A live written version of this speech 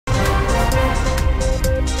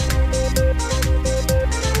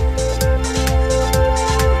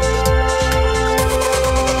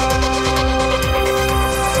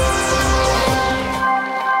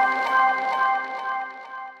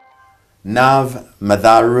Nav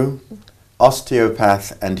Matharu,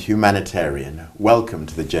 osteopath and humanitarian. Welcome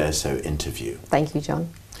to the JSO interview. Thank you,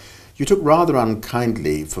 John. You took rather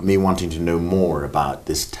unkindly for me wanting to know more about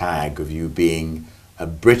this tag of you being a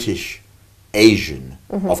British Asian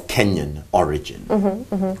of Kenyan origin.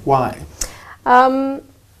 Why? I'm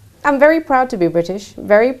very proud to be British,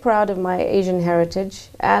 very proud of my Asian heritage,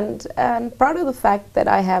 and proud of the fact that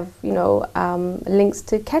I have, links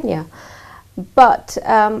to Kenya. But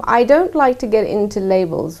I don't like to get into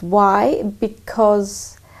labels. Why?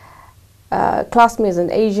 Because class me as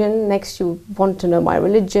an Asian, next you want to know my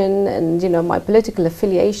religion and my political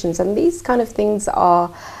affiliations, and these kind of things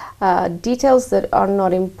are details that are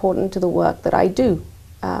not important to the work that I do.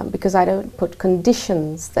 Because I don't put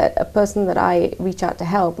conditions that a person that I reach out to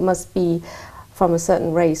help must be from a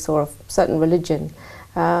certain race or a certain religion.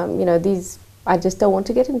 I just don't want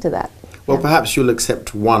to get into that. Well, perhaps you'll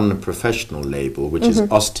accept one professional label, which is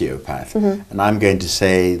osteopath. And I'm going to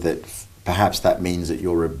say that perhaps that means that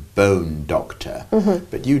you're a bone doctor.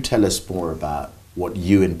 But you tell us more about what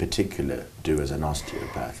you in particular do as an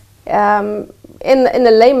osteopath. In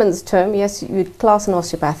the layman's term, yes, you'd class an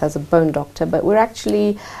osteopath as a bone doctor, but we're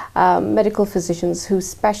actually medical physicians who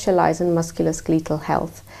specialize in musculoskeletal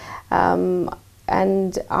health.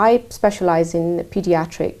 And I specialize in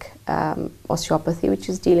pediatric osteopathy, which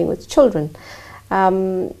is dealing with children.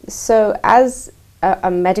 So as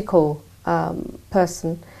a medical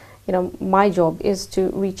person, my job is to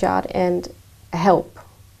reach out and help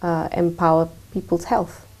empower people's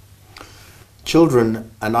health.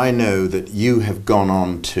 Children, and I know that you have gone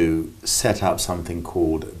on to set up something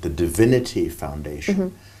called the Divinity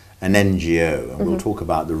Foundation, an NGO, and we'll talk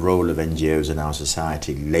about the role of NGOs in our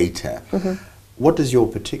society later. What does your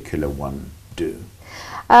particular one do?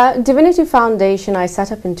 Divinity Foundation I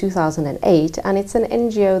set up in 2008, and it's an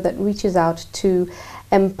NGO that reaches out to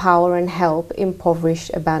empower and help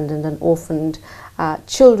impoverished, abandoned and orphaned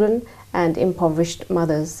children and impoverished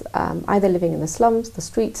mothers, either living in the slums, the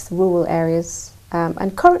streets, the rural areas,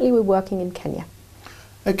 and currently we're working in Kenya.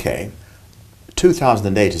 Okay,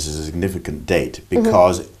 2008 is a significant date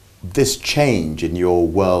because this change in your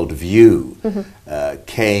worldview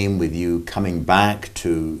came with you coming back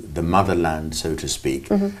to the motherland, so to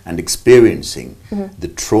speak, and experiencing the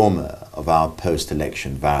trauma of our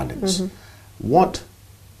post-election violence. What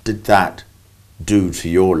did that do to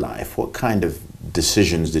your life? What kind of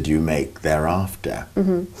decisions did you make thereafter?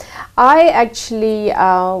 I actually,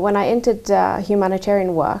 when I entered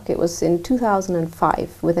humanitarian work, it was in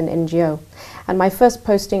 2005 with an NGO, and my first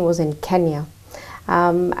posting was in Kenya.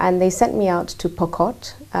 And they sent me out to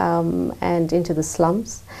Pokot and into the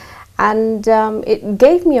slums, and it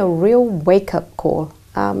gave me a real wake-up call,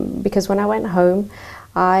 because when I went home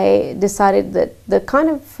I decided that the kind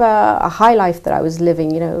of a high life that I was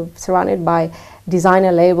living, surrounded by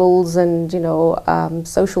designer labels and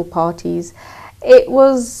social parties, it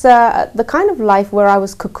was the kind of life where I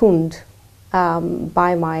was cocooned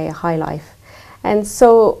by my high life. And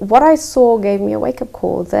so what I saw gave me a wake-up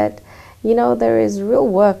call that there is real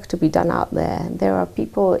work to be done out there. There are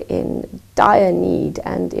people in dire need,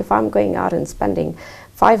 and if I'm going out and spending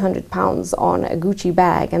 £500 on a Gucci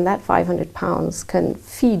bag and that £500 can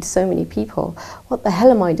feed so many people, what the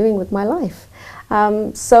hell am I doing with my life?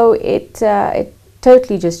 So it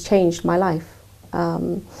totally just changed my life.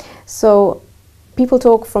 So people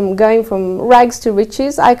talk from going from rags to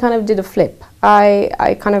riches. I kind of did a flip.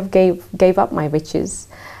 I kind of gave up my riches.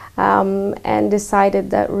 And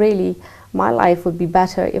decided that really my life would be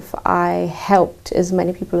better if I helped as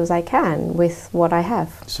many people as I can with what I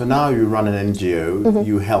have. So now you run an NGO,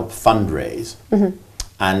 you help fundraise,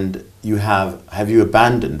 and have you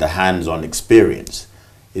abandoned the hands-on experience?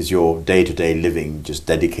 Is your day-to-day living just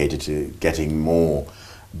dedicated to getting more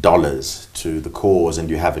dollars to the cause, and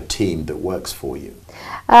you have a team that works for you?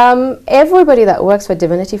 Everybody that works for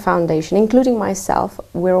Divinity Foundation, including myself,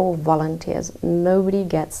 we're all volunteers. Nobody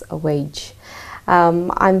gets a wage.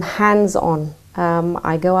 I'm hands-on.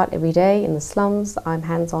 I go out every day in the slums. I'm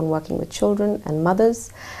hands-on working with children and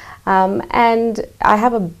mothers. And I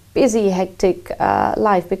have a busy, hectic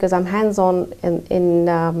life because I'm hands-on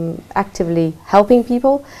in actively helping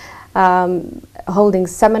people, holding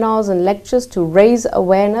seminars and lectures to raise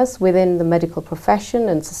awareness within the medical profession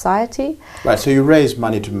and society. Right, so you raise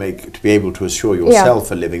money to be able to assure yourself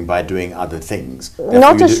a living by doing other things. Therefore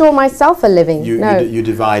not assure myself a living, no. You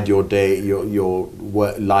divide your day, your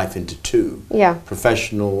work life into two. Yeah.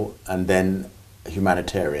 Professional and then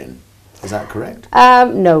humanitarian. Is that correct?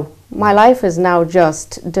 No. My life is now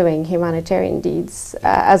just doing humanitarian deeds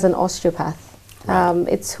as an osteopath. Right.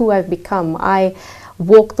 It's who I've become. I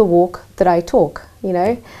walk the walk that I talk,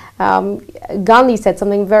 Gandhi said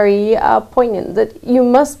something very poignant, that you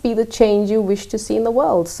must be the change you wish to see in the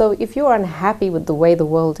world. So if you're unhappy with the way the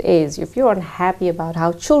world is, if you're unhappy about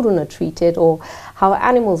how children are treated or how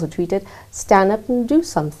animals are treated, stand up and do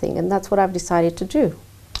something. And that's what I've decided to do.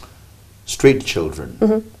 Street children.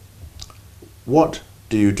 Mm-hmm. What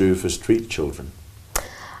do you do for street children?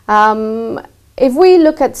 If we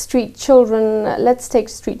look at street children, let's take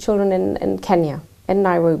street children in Kenya, in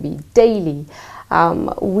Nairobi, daily.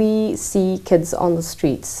 We see kids on the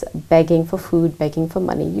streets begging for food, begging for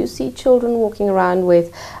money. You see children walking around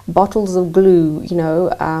with bottles of glue, you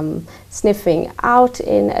know, sniffing, out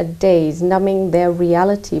in a daze, numbing their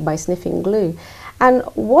reality by sniffing glue. And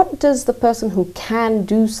what does the person who can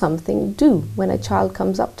do something do when a child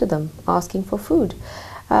comes up to them asking for food?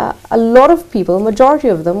 A lot of people, majority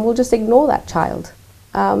of them, will just ignore that child.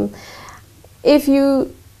 If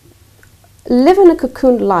you live in a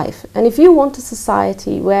cocooned life, and if you want a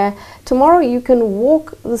society where tomorrow you can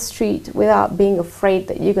walk the street without being afraid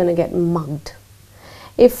that you're going to get mugged.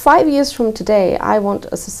 If 5 years from today I want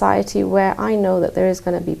a society where I know that there is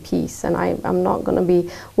going to be peace, and I'm not going to be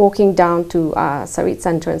walking down to Sarit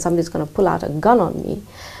Center and somebody's going to pull out a gun on me,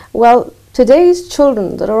 well, today's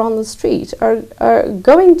children that are on the street are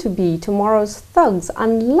going to be tomorrow's thugs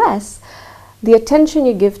unless the attention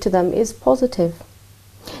you give to them is positive.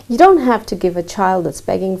 You don't have to give a child that's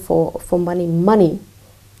begging for money money.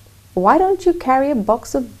 Why don't you carry a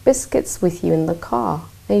box of biscuits with you in the car?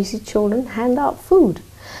 And you see children hand out food.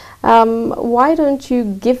 Why don't you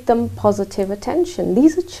give them positive attention?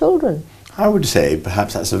 These are children. I would say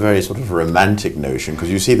perhaps that's a very sort of romantic notion,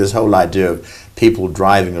 because you see this whole idea of people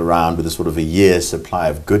driving around with a sort of a year's supply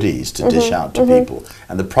of goodies to dish out to people,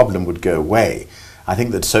 and the problem would go away. I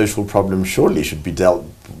think that social problems surely should be dealt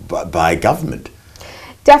by government.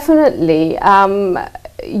 Definitely.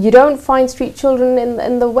 You don't find street children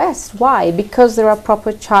in the West. Why? Because there are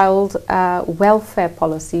proper child welfare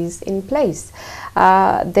policies in place.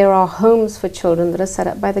 There are homes for children that are set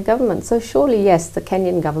up by the government. So surely, yes, the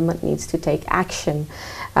Kenyan government needs to take action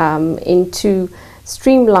into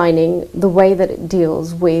streamlining the way that it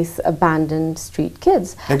deals with abandoned street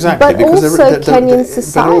kids. Exactly. But also Kenyan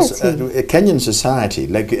society. Kenyan society,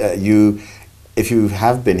 like if you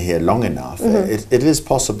have been here long enough, it is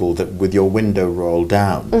possible that with your window rolled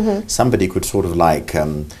down, somebody could sort of like,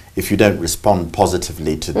 if you don't respond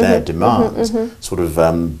positively to their demands, sort of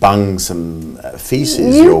bung some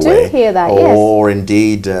feces your way, hear that, or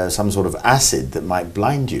indeed some sort of acid that might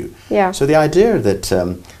blind you. Yeah. So the idea that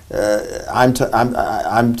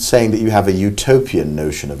I'm saying that you have a utopian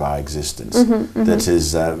notion of our existence that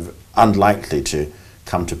is unlikely to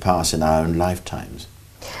come to pass in our own lifetimes.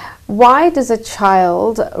 Why does a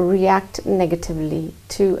child react negatively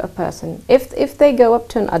to a person? If they go up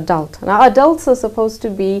to an adult, now adults are supposed to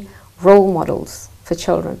be role models for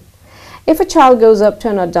children. If a child goes up to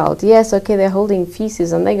an adult, yes, okay, they're holding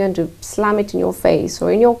feces and they're going to slam it in your face or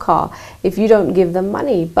in your car if you don't give them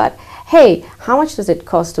money. But hey, how much does it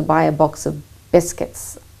cost to buy a box of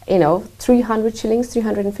biscuits? You know, 300 shillings,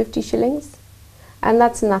 350 shillings? And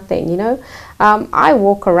that's nothing, you know. I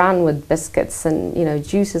walk around with biscuits and, you know,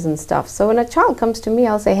 juices and stuff. So when a child comes to me,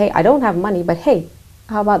 I'll say, hey, I don't have money, but hey,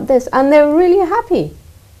 how about this? And they're really happy.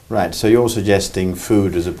 Right, so you're suggesting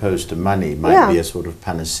food as opposed to money might be a sort of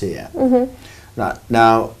panacea.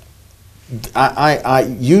 Now,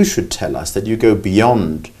 you should tell us that you go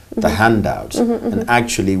beyond the handouts and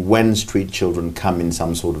actually when street children come in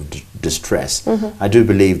some sort of distress, I do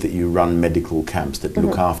believe that you run medical camps that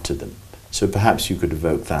look after them. So perhaps you could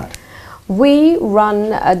evoke that. We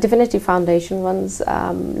run, Divinity Foundation runs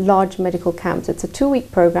large medical camps. It's a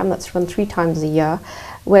 2-week program that's run 3 times a year,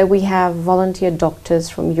 where we have volunteer doctors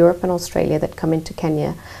from Europe and Australia that come into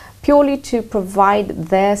Kenya purely to provide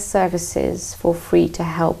their services for free to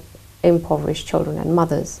help impoverished children and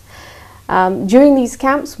mothers. During these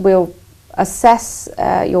camps, we'll assess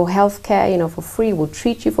your health care, you know, for free. We'll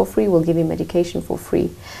treat you for free. We'll give you medication for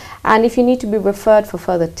free. And if you need to be referred for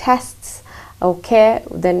further tests or care,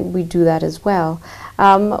 then we do that as well.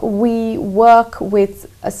 We work with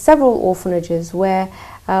several orphanages where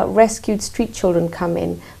rescued street children come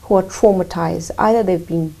in who are traumatized. Either they've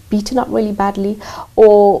been beaten up really badly,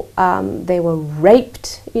 or they were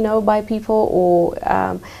raped, you know, by people,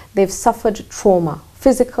 or they've suffered trauma,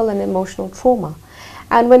 physical and emotional trauma.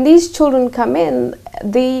 And when these children come in,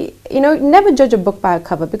 you know, never judge a book by a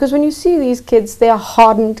cover, because when you see these kids, they are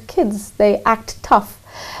hardened kids. They act tough.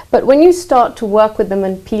 But when you start to work with them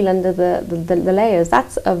and peel under the layers,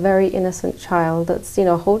 that's a very innocent child that's, you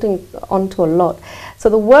know, holding on to a lot. So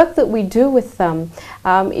the work that we do with them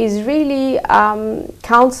is really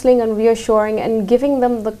counseling and reassuring and giving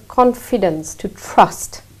them the confidence to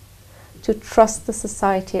trust the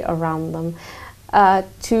society around them,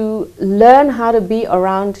 to learn how to be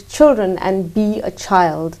around children and be a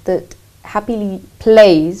child that happily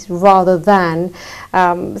plays rather than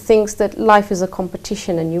thinks that life is a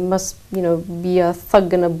competition and you must, you know, be a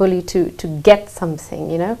thug and a bully to get something,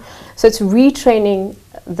 you know. So it's retraining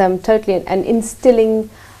them totally and instilling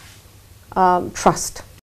trust.